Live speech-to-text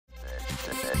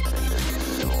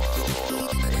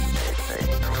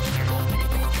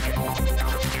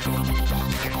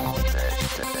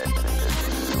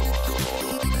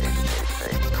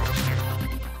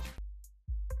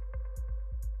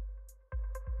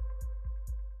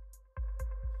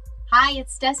Hi,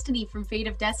 it's Destiny from Fate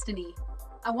of Destiny.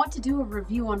 I want to do a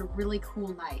review on a really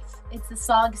cool knife. It's the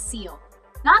SOG Seal.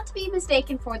 Not to be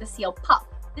mistaken for the Seal Pup.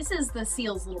 This is the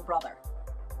Seal's little brother.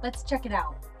 Let's check it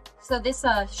out. So this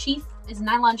sheath is a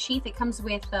nylon sheath. It comes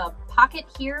with a pocket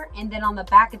here, and then on the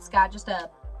back it's got just a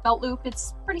belt loop.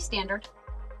 It's pretty standard.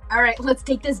 All right, let's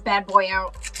take this bad boy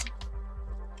out.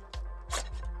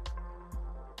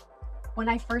 When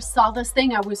I first saw this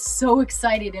thing, I was so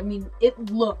excited. I mean, it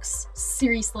looks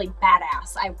seriously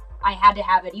badass. I had to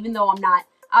have it, even though I'm not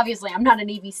a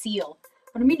Navy SEAL.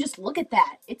 But I mean, just look at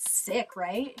that. It's sick,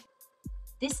 right?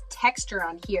 This texture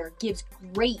on here gives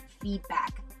great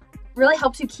feedback. Really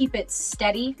helps you keep it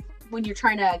steady when you're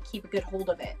trying to keep a good hold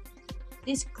of it.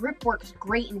 This grip works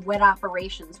great in wet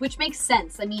operations, which makes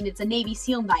sense. I mean, it's a Navy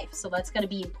SEAL knife, so that's gonna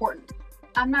be important.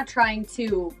 I'm not trying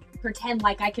to pretend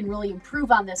like I can really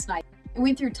improve on this knife. I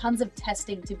went through tons of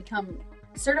testing to become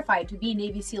certified to be a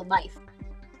Navy SEAL knife.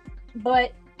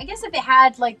 But I guess if it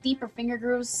had like deeper finger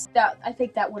grooves, I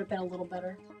think that would have been a little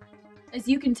better. As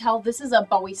you can tell, this is a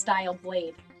Bowie style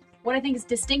blade. What I think is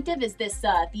distinctive is this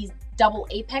these double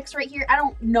apex right here. I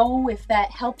don't know if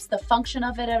that helps the function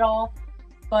of it at all,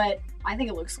 but I think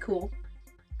it looks cool.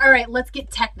 All right, let's get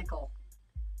technical.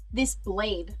 This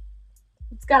blade,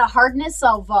 it's got a hardness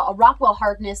of a Rockwell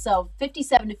hardness of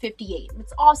 57 to 58.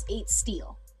 It's AUS-8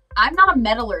 steel. I'm not a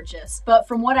metallurgist, but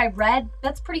from what I've read,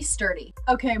 that's pretty sturdy.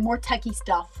 Okay, more techie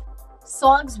stuff.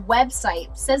 SOG's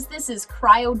website says this is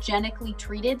cryogenically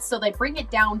treated, so they bring it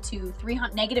down to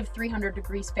negative 300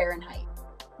 degrees Fahrenheit.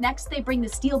 Next, they bring the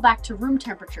steel back to room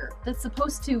temperature. That's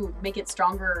supposed to make it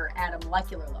stronger at a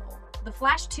molecular level. The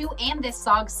Flash 2 and this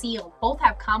SOG Seal both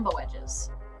have combo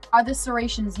edges. Are the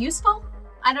serrations useful?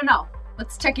 I don't know.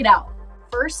 Let's check it out.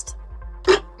 First,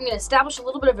 I'm going to establish a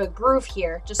little bit of a groove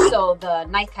here, just so the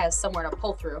knife has somewhere to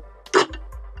pull through.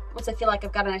 Once I feel like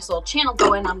I've got a nice little channel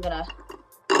going, I'm going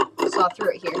to saw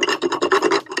through it here.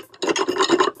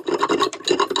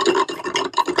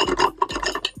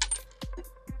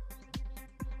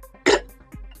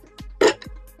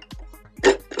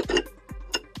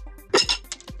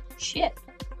 Shit,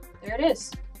 there it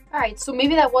is. All right, so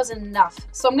maybe that wasn't enough.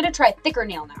 So I'm gonna try a thicker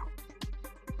nail now.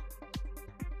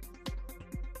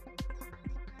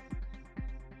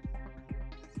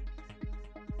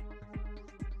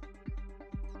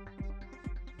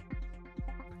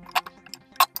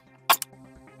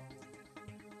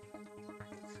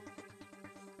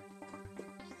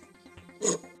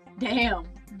 Damn,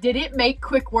 did it make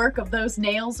quick work of those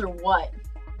nails or what?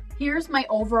 Here's my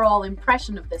overall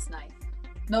impression of this knife.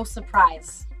 No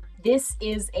surprise, this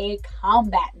is a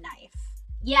combat knife.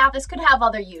 Yeah, this could have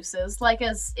other uses, like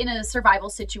as in a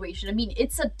survival situation. I mean,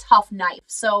 it's a tough knife,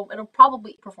 so it'll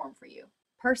probably perform for you.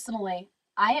 Personally,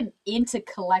 I am into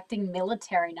collecting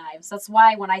military knives. That's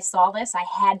why when I saw this, I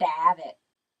had to have it.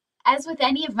 As with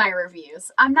any of my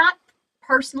reviews, I'm not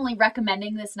personally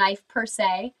recommending this knife per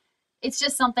se. It's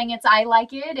just something, I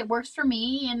like it works for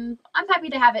me, and I'm happy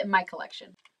to have it in my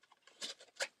collection.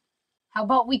 How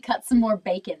about we cut some more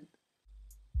bacon?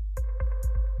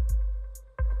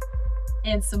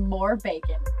 And some more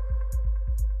bacon.